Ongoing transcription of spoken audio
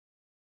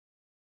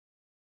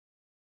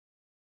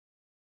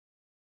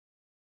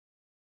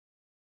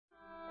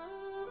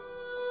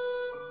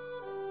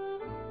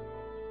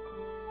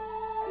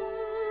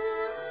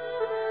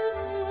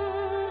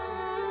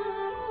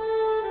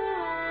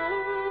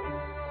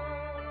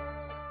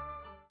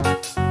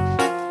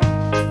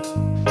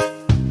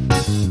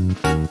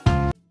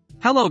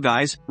Hello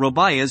guys,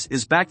 Robias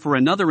is back for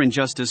another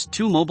Injustice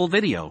 2 mobile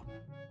video.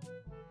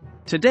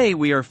 Today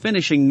we are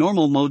finishing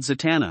normal mode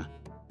Zatanna.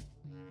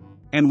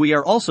 And we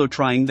are also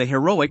trying the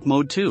heroic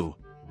mode too.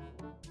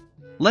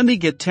 Let me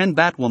get 10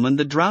 Batwoman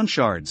the Drown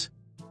Shards.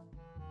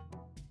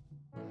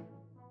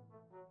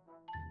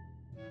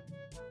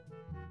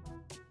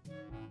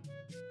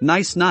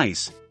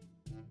 Nice.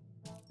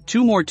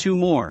 Two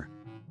more.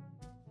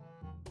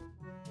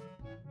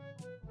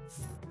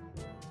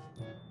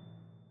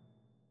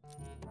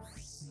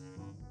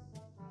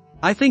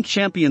 I think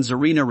Champions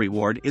Arena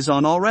reward is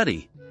on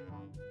already.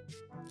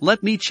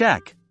 Let me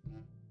check.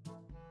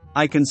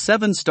 I can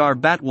 7-star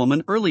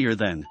Batwoman earlier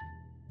then.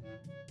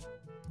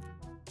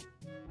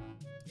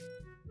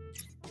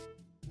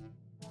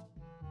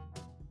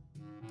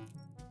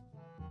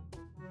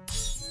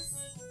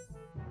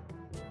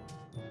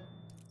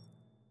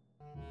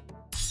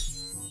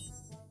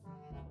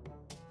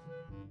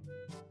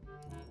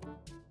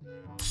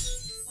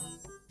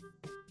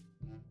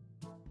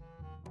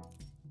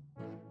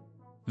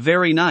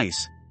 Very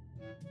nice.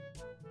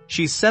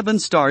 She's 7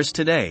 stars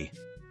today.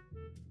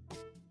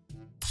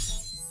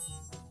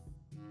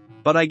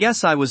 But I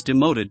guess I was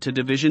demoted to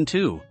Division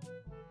 2.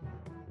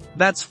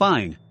 That's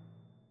fine.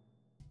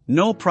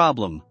 No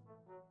problem.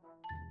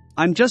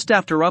 I'm just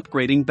after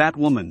upgrading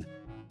Batwoman.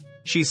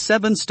 She's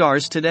 7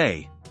 stars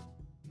today.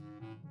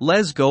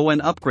 Let's go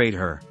and upgrade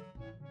her.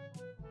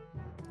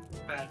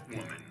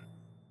 Batwoman.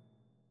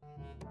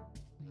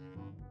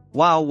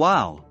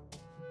 Wow.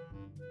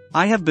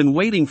 I have been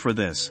waiting for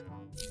this.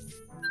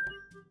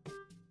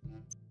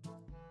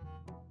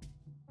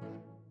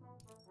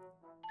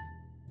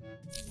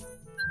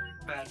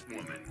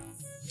 Batwoman.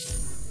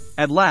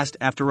 At last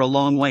after a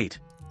long wait.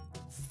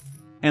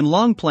 And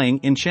long playing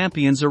in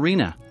Champions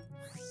Arena.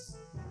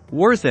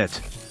 Worth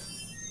it.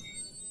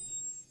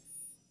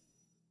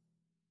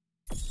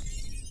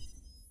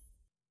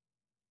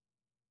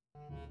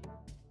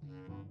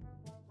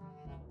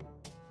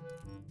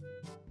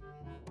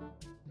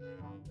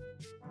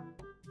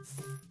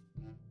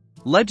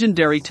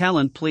 Legendary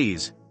talent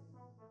please.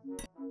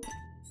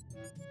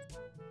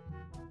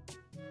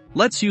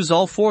 Let's use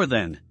all 4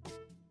 then.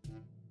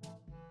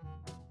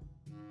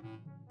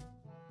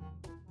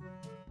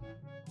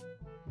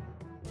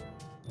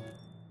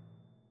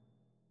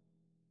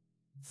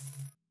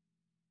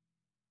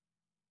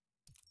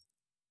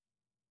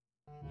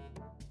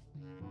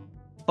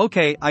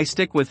 Okay, I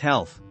stick with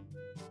health.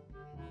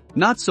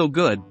 Not so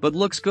good but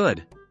looks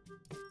good.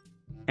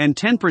 And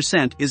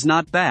 10% is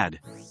not bad.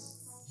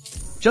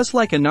 Just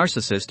like a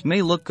narcissist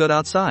may look good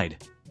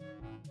outside.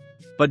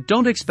 But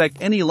don't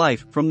expect any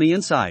life from the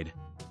inside.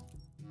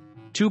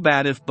 Too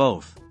bad if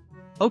both.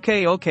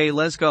 Okay,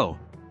 let's go.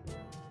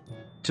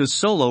 To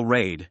solo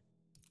raid.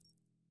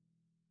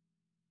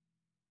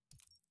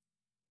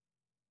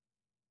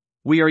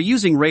 We are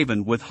using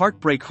Raven with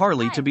Heartbreak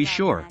Harley to be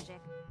sure.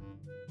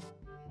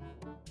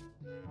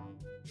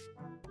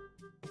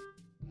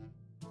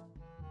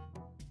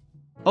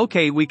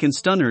 Okay, we can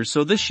stun her,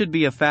 so this should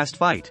be a fast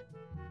fight.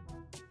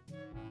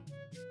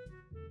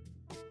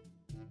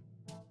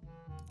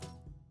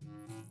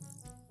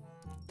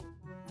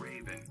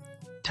 Raven.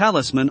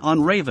 Talisman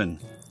on Raven.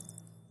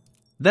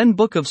 Then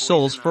Book of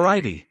Souls for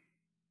Ivy.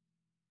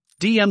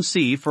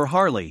 DMC for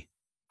Harley.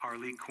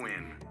 Harley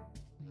Quinn.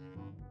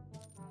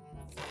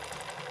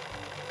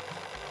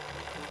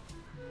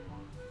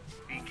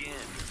 Begin.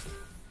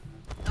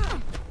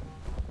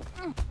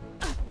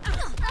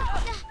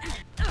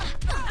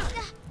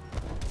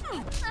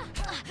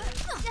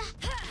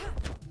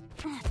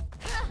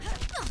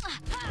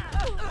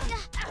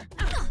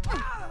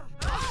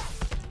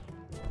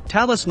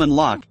 Talisman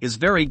lock is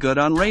very good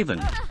on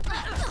Raven.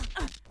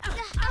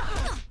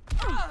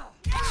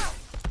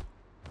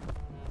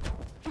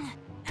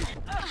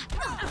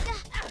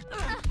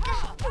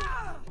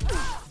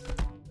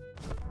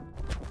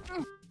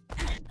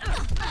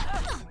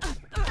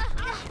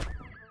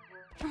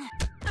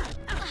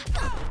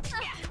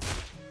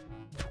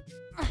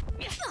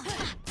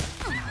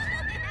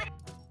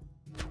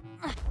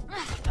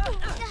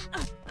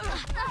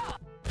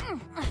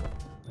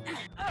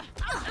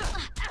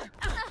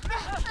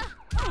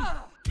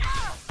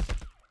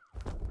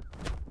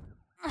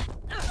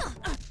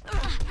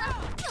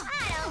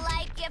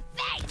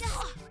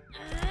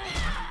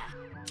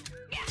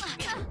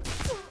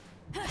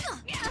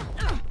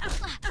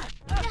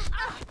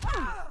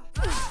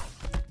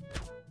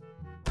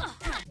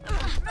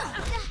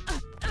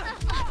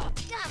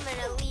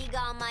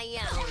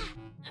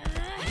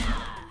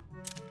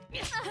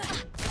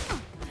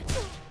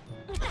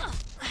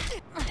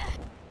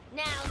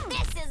 Now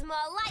this is more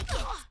like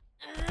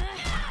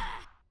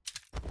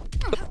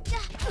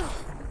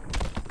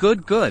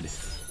it. Good.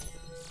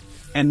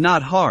 And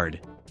not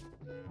hard.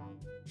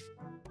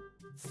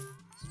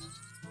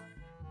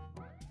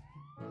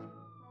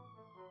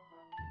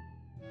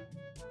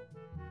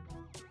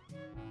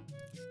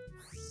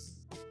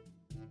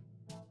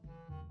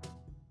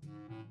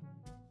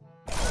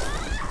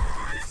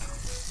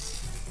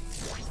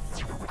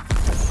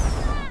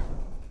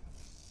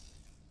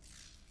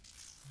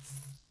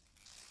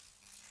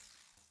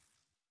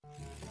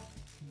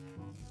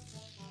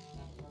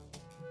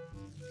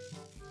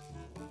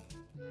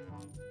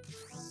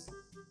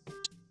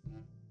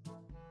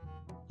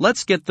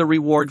 Let's get the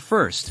reward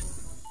first.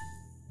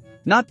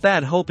 Not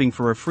bad hoping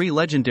for a free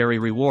legendary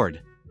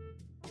reward.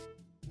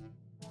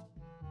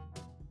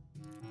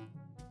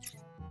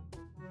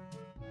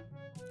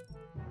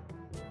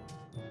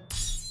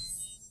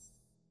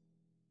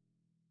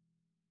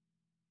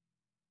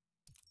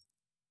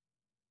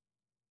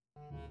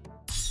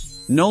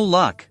 No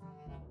luck.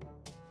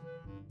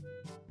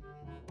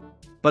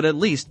 But at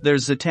least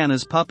there's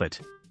Zatanna's puppet.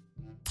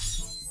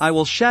 I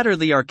will shatter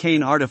the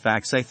arcane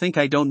artifacts I think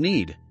I don't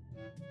need.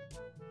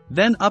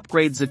 Then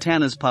upgrade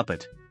Zatanna's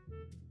puppet.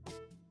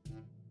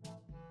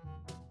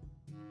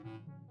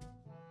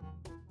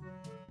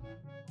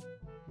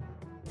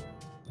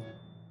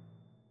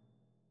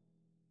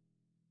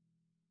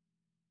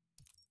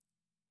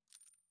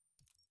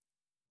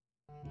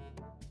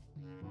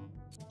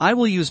 I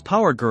will use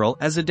Power Girl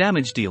as a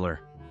damage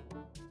dealer.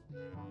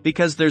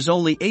 Because there's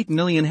only 8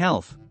 million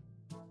health.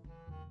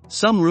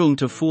 Some room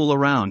to fool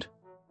around.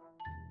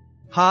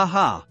 Ha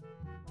ha.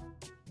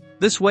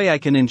 This way I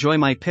can enjoy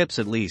my pips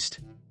at least.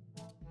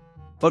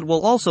 But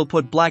we'll also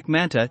put Black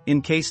Manta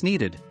in case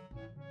needed.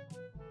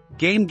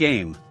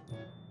 Game.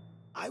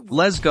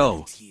 Let's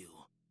go.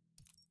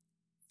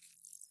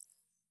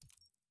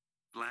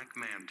 Black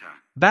Manta.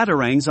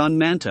 Batarangs on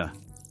Manta.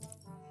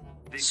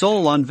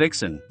 Soul on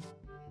Vixen.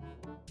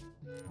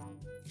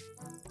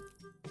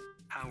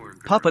 Power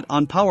Girl. Puppet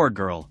on Power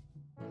Girl.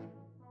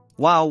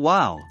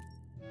 Wow.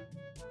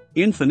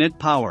 Infinite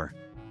power.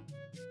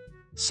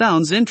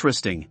 Sounds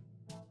interesting.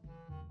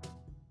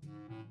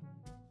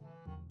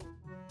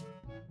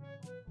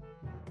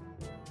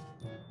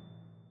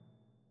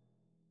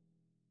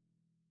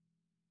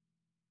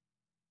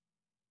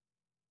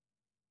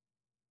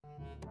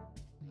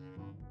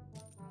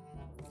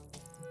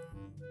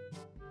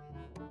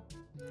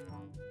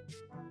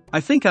 I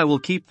think I will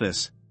keep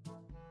this.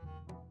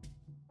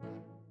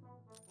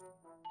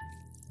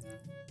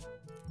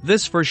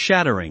 This for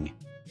shattering.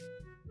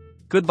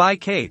 Goodbye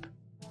cape.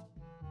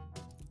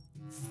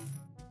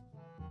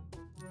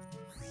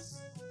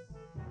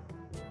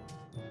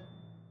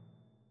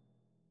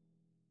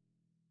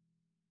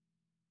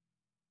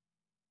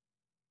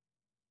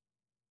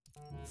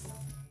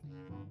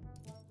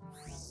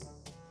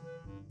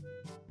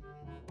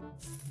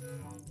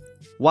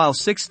 Wow,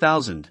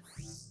 6,000.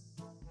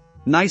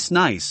 Nice.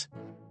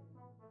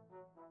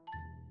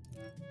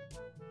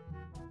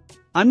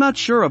 I'm not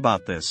sure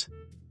about this.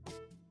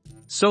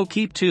 So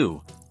keep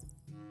 2.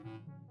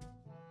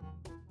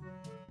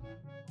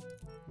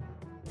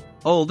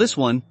 Oh, this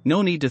one,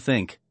 no need to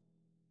think.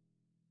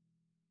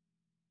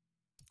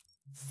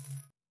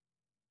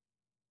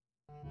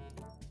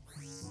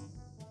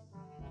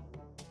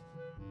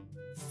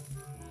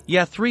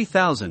 Yeah,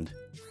 3,000.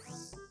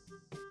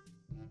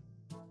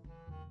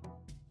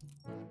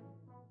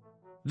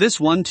 This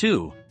one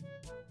too.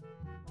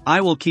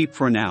 I will keep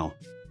for now.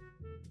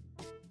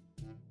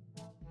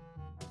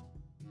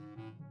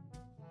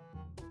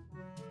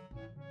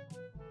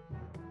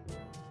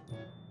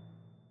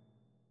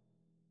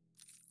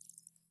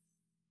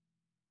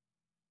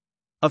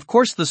 Of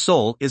course the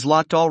soul is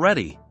locked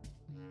already.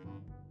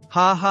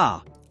 Ha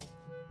ha.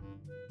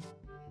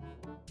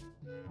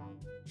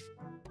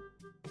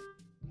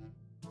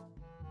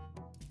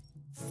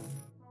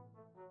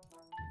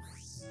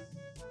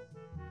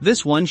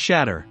 This one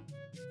shatter.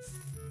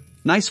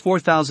 Nice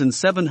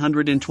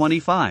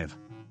 4,725.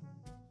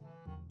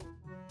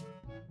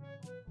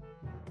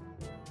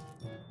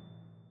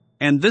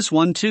 And this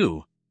one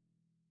too.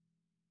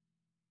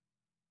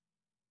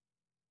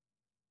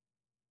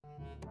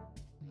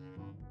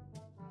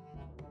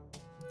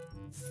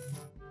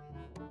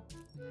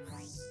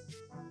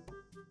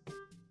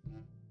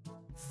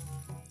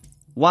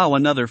 Wow,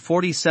 another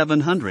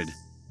 4,700.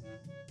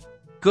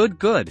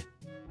 Good.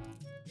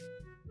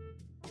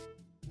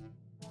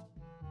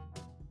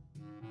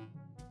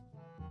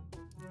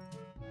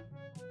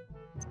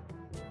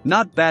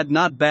 Not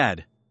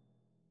bad.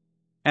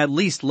 At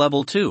least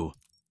level 2.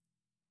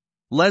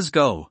 Let's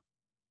go.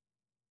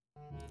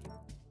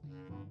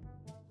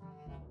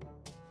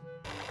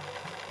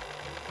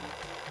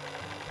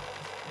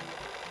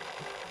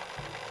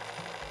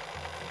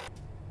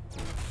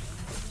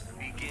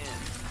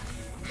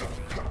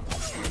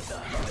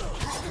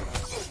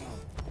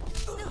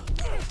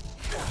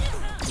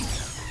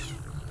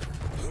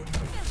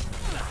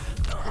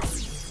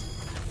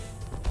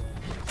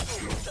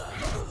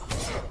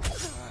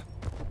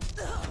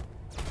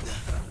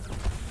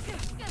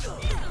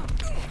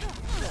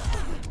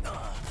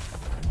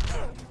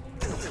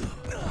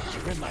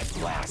 You're in my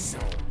blast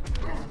zone.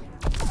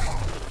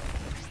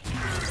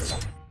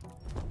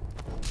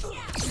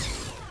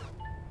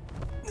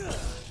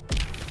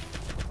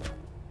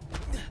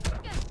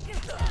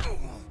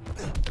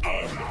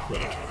 I'm the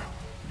predator.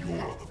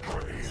 You're the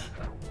prey.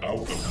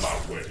 Out of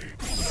my way.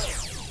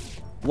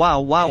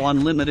 Wow,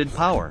 unlimited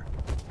power.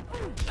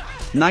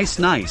 Nice.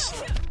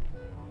 Knocked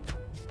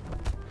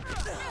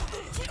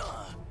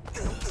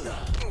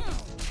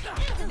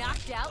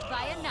out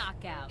by a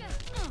knockout.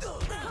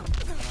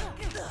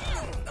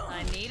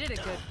 needed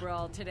a good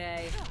brawl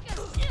today.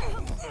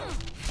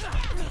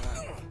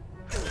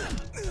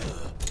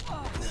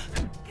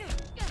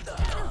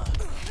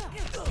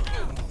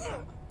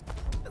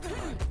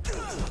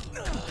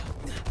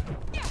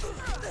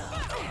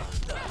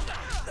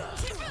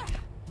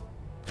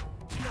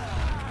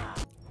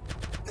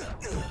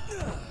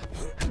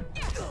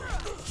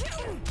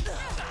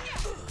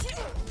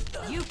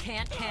 You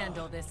can't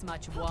handle this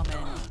much, woman.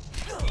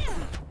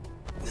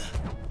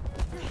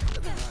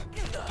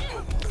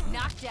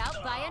 Knocked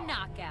out by a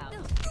knockout.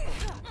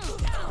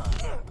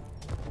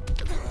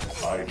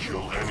 I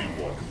kill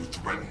anyone who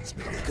threatens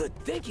me. Good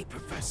thinking,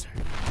 Professor.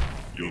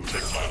 You'll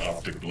take my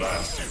optic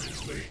blast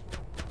seriously.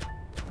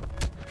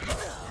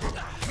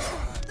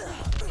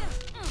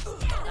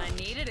 I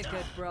needed a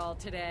good brawl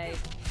today.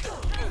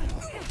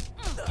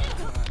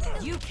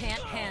 You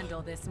can't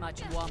handle this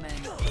much, woman.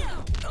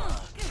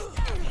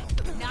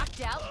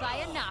 Knocked out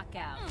by a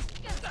knockout.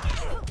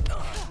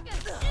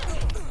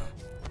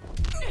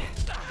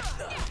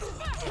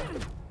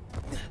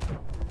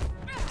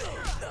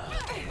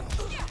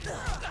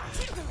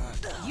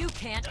 You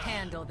can't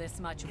handle this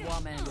much,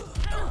 woman.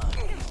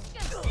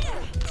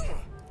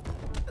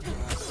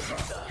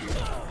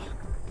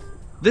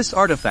 This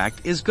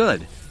artifact is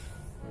good.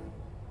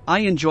 I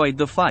enjoyed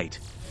the fight.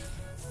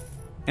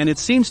 And it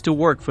seems to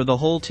work for the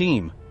whole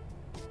team.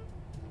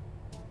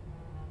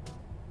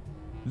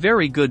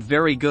 Very good,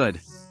 very good.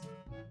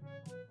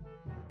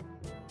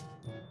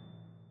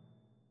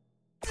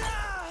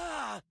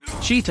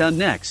 Cheetah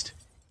next.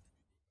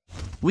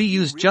 We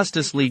use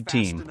Justice League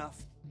team.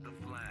 The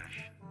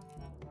Flash.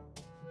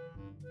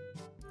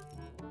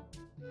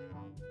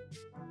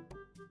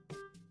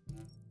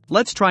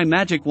 Let's try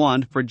Magic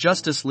Wand for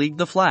Justice League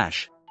the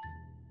Flash.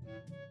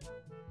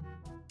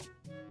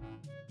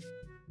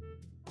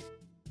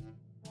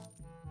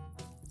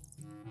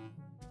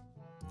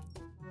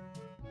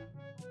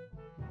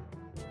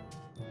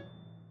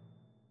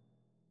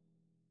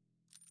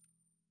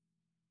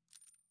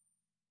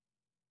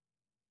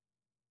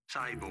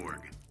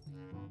 Cyborg.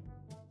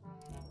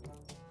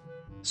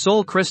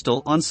 Soul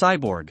Crystal on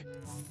Cyborg.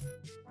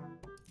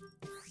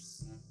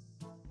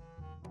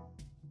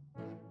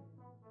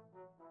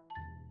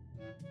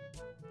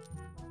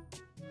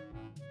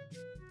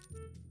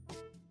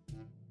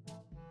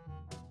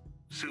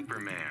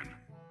 Superman.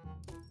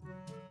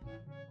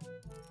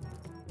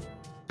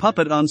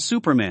 Puppet on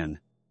Superman.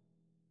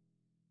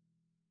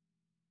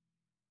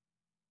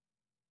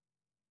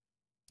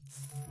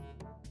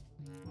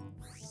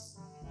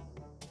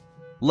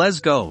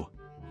 Let's go.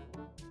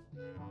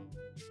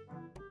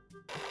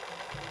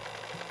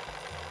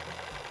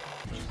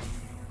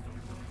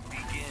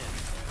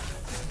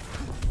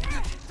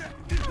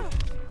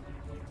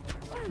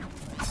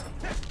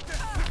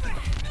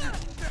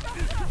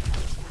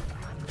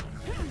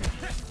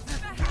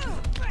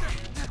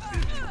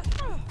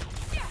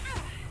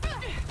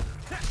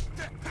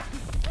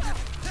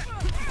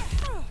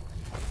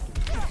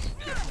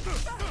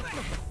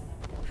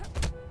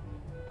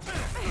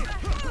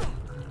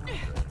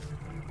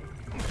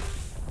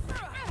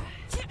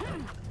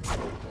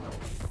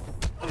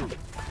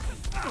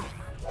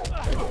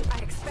 I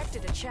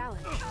expected a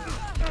challenge.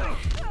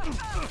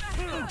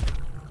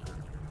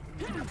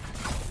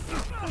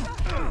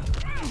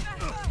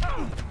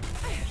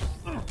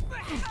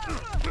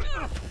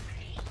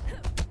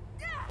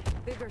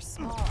 Big or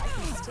small, I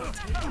can still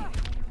take you.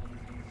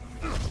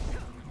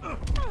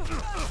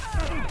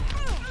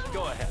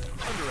 Go ahead.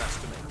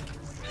 Underestimate.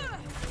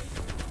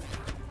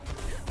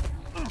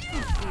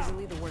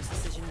 Easily the worst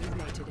decision you've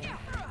made today.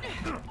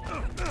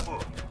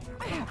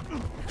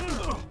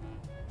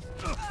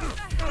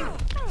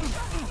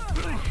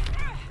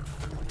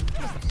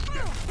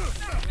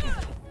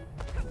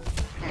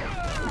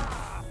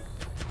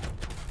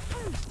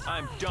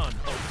 I'm done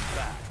holding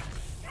back.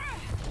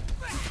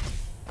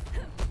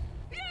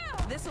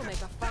 This'll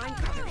make a fine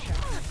cover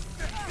shot.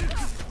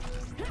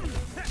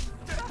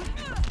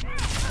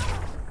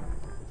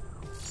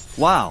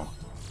 Wow.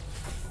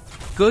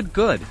 Good,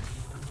 good.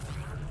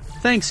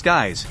 Thanks,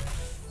 guys.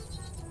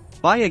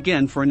 Bye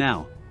again for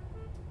now.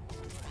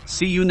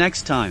 See you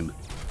next time.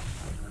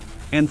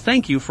 And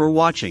thank you for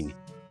watching.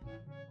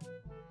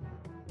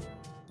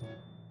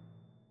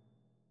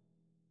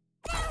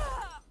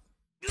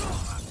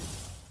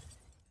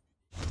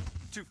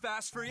 Too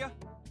fast for you?